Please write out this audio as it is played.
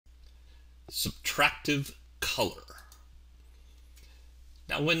Subtractive color.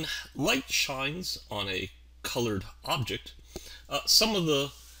 Now, when light shines on a colored object, some of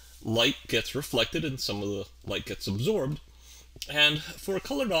the light gets reflected and some of the light gets absorbed. And for a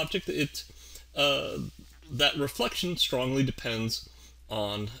colored object, that reflection strongly depends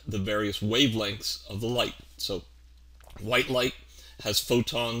on the various wavelengths of the light. So white light has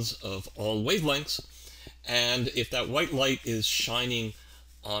photons of all wavelengths, and if that white light is shining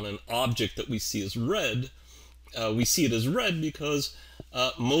on an object that we see as red, we see it as red because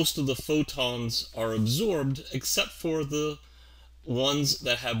most of the photons are absorbed except for the ones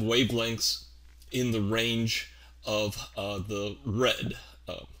that have wavelengths in the range of the red.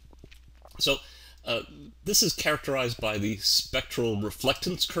 This is characterized by the spectral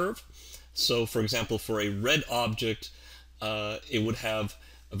reflectance curve. So, for example, for a red object, it would have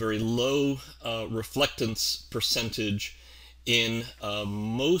a very low reflectance percentage in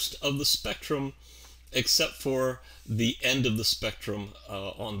most of the spectrum, except for the end of the spectrum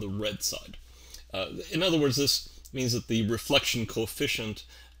on the red side. In other words, this means that the reflection coefficient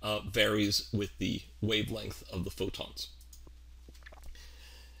varies with the wavelength of the photons.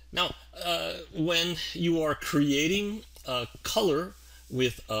 Now, when you are creating color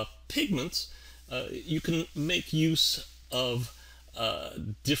with pigments, you can make use of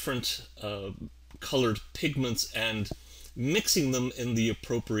different colored pigments and mixing them in the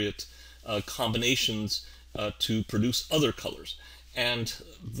appropriate combinations to produce other colors. And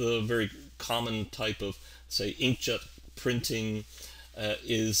the very common type of, say, inkjet printing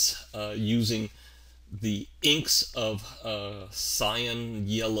is using the inks of cyan,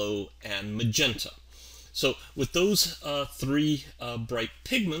 yellow, and magenta. So with those three bright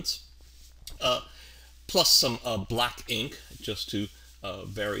pigments, plus some black ink, just to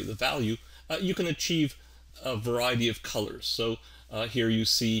vary the value, you can achieve a variety of colors. So here you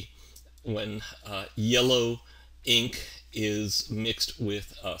see when yellow ink is mixed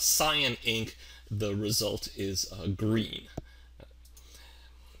with cyan ink, the result is green.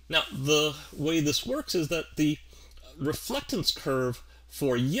 Now, the way this works is that the reflectance curve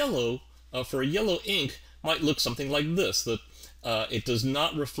for yellow, for a yellow ink, might look something like this, that it does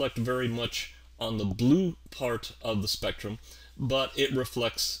not reflect very much on the blue part of the spectrum, but it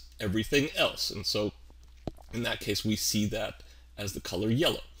reflects everything else. And so, in that case, we see that as the color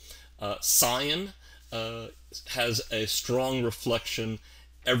yellow. Cyan has a strong reflection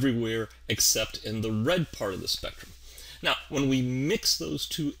everywhere except in the red part of the spectrum. Now, when we mix those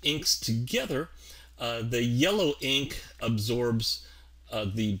two inks together, the yellow ink absorbs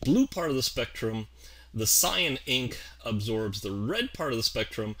the blue part of the spectrum, the cyan ink absorbs the red part of the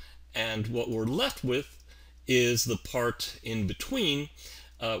spectrum, and what we're left with is the part in between,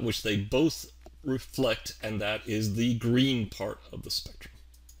 which they both reflect, and that is the green part of the spectrum.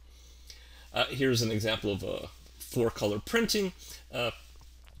 Here's an example of a four-color printing.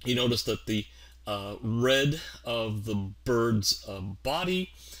 You notice that the red of the bird's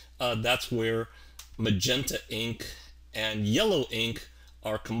body, that's where magenta ink and yellow ink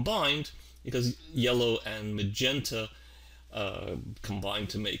are combined, because yellow and magenta combine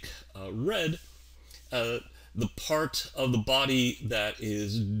to make red. The part of the body that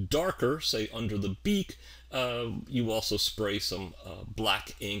is darker, say under the beak, you also spray some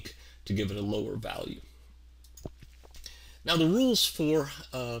black ink to give it a lower value. Now, the rules for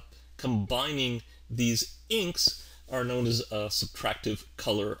combining these inks are known as subtractive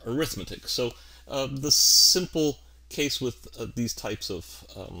color arithmetic. So the simple case with these types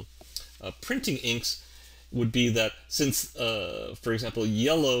of printing inks would be that since, for example,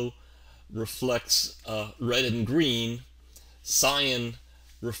 yellow reflects red and green, cyan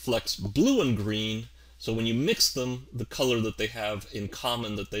reflects blue and green, so when you mix them, the color that they have in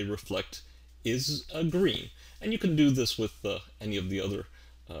common that they reflect is green. And you can do this with any of the other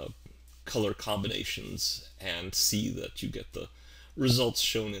color combinations and see that you get the results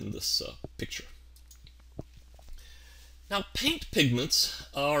shown in this picture. Now, paint pigments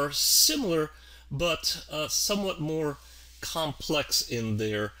are similar but somewhat more complex in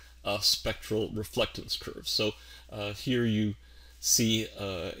their spectral reflectance curve. So here you see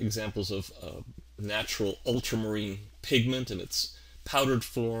examples of natural ultramarine pigment in its powdered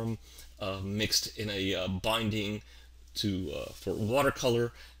form, mixed in a binding for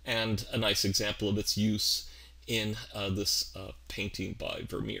watercolor, and a nice example of its use in this painting by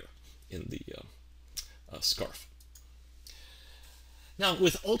Vermeer in the scarf. Now,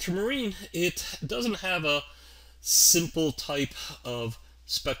 with ultramarine, it doesn't have a simple type of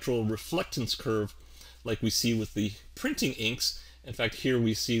spectral reflectance curve like we see with the printing inks. In fact, here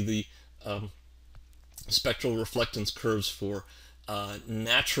we see the spectral reflectance curves for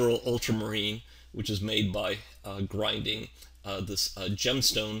natural ultramarine, which is made by grinding this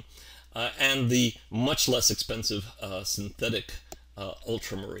gemstone, and the much less expensive synthetic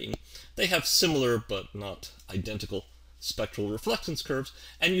ultramarine. They have similar but not identical spectral reflectance curves,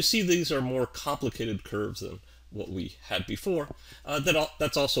 and you see these are more complicated curves than what we had before.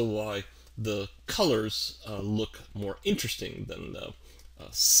 That's also why the colors look more interesting than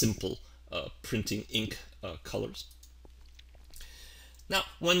simple printing ink colors. Now,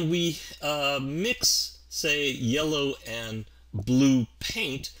 when we mix, say, yellow and blue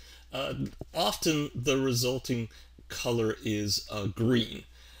paint, often the resulting color is green.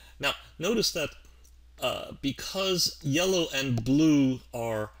 Now, notice that because yellow and blue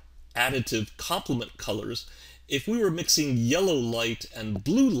are additive complement colors, if we were mixing yellow light and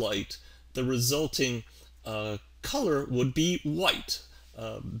blue light, the resulting color would be white.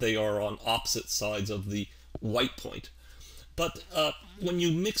 They are on opposite sides of the white point. But when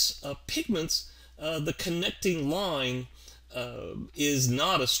you mix pigments, the connecting line is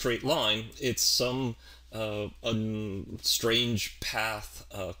not a straight line. It's some strange path,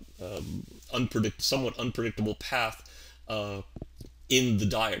 somewhat unpredictable path in the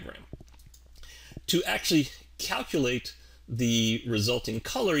diagram. To actually calculate the resulting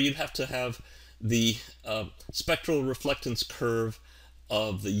color, you'd have to have the spectral reflectance curve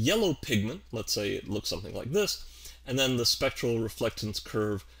of the yellow pigment. Let's say it looks something like this, and then the spectral reflectance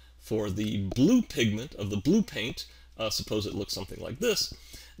curve for the blue pigment of the blue paint. Suppose it looks something like this.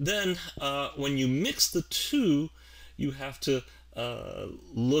 Then when you mix the two, you have to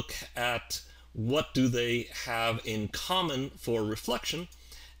look at what do they have in common for reflection,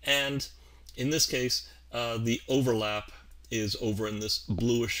 and in this case the overlap is over in this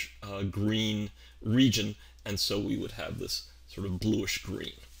bluish green region, and so we would have this sort of bluish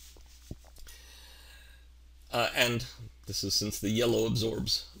green. And this is since the yellow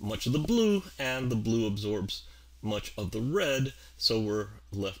absorbs much of the blue and the blue absorbs much of the red, so we're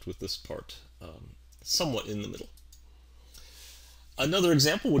left with this part somewhat in the middle. Another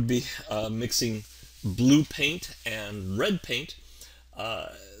example would be mixing blue paint and red paint.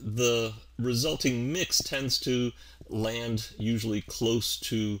 The resulting mix tends to land usually close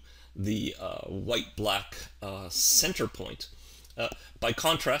to the white-black center point. By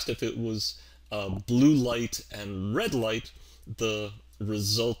contrast, if it was blue light and red light, the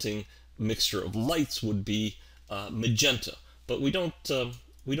resulting mixture of lights would be magenta. But we don't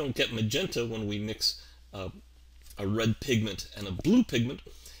get magenta when we mix a red pigment and a blue pigment.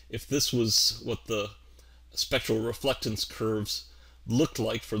 If this was what the spectral reflectance curves looked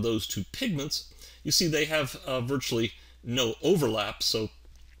like for those two pigments, you see they have virtually no overlap, so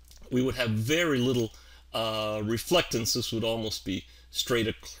we would have very little reflectance. This would almost be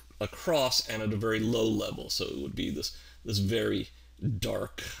straight across and at a very low level, so it would be this very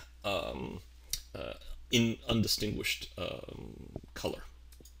dark, undistinguished color.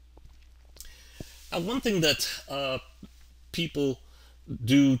 Now, one thing that people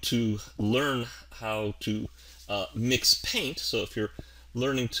do to learn how to mix paint, so if you're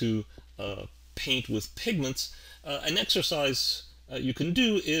learning to paint with pigments, an exercise you can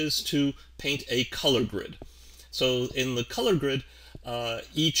do is to paint a color grid. So in the color grid,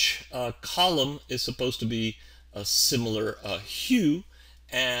 each column is supposed to be a similar hue,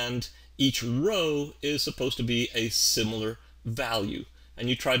 and each row is supposed to be a similar value, and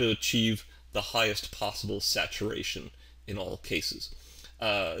you try to achieve the highest possible saturation in all cases.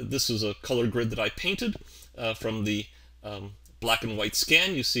 This is a color grid that I painted from the black and white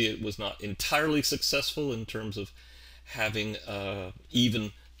scan. You see it was not entirely successful in terms of having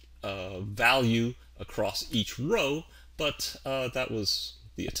even value across each row, but that was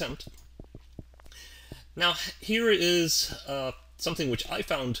the attempt. Now, here is something which I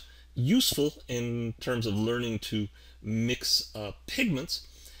found useful in terms of learning to mix pigments.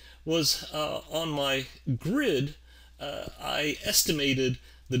 Was on my grid, I estimated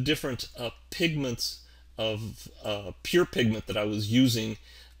the different pigments of pure pigment that I was using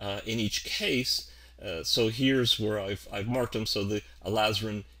in each case. So here's where I've marked them. So the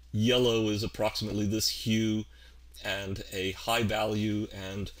alizarin yellow is approximately this hue and a high value,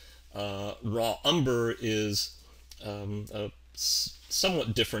 and raw umber is a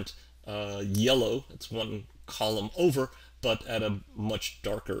somewhat different yellow. It's one column over, but at a much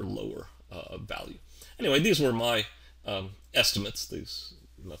darker, lower value. Anyway, these were my estimates. These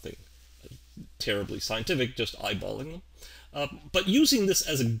nothing terribly scientific, just eyeballing them. But using this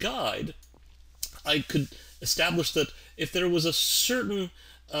as a guide, I could establish that if there was a certain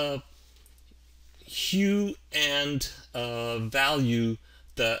hue and value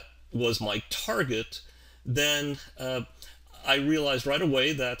that was my target, then I realized right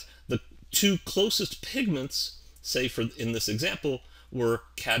away that the two closest pigments, say for in this example, were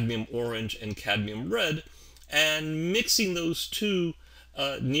cadmium orange and cadmium red, and mixing those two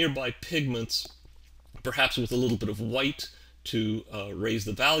nearby pigments, perhaps with a little bit of white to raise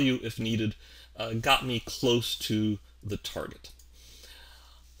the value if needed, got me close to the target.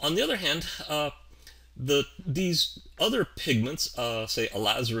 On the other hand, these other pigments, say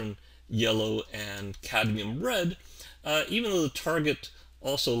alizarin yellow and cadmium red, even though the target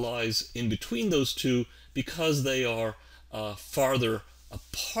also lies in between those two, because they are farther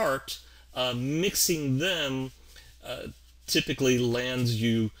apart, mixing them typically lands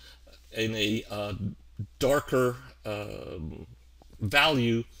you in a darker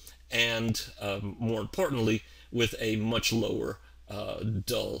value, and more importantly, with a much lower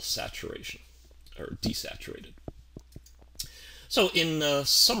dull saturation, or desaturated. So in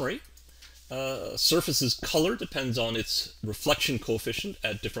summary, surface's color depends on its reflection coefficient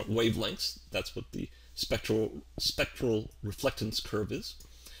at different wavelengths. That's what the spectral reflectance curve is.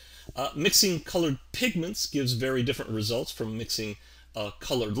 Mixing colored pigments gives very different results from mixing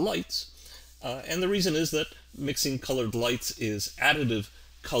colored lights. And the reason is that mixing colored lights is additive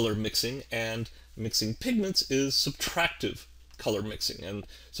color mixing, and mixing pigments is subtractive color mixing. And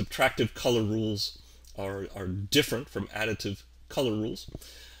subtractive color rules are different from additive color rules.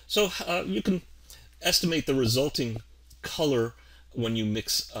 So you can estimate the resulting color when you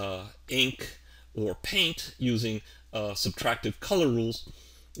mix ink or paint using subtractive color rules.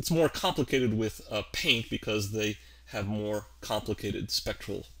 It's more complicated with paint because they have more complicated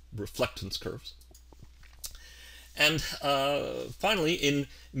spectral reflectance curves. And finally, in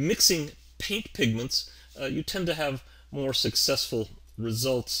mixing paint pigments, you tend to have more successful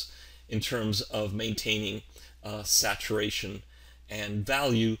results in terms of maintaining saturation and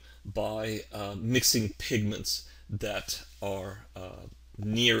value by mixing pigments that are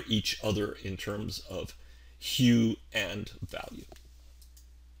near each other in terms of hue and value.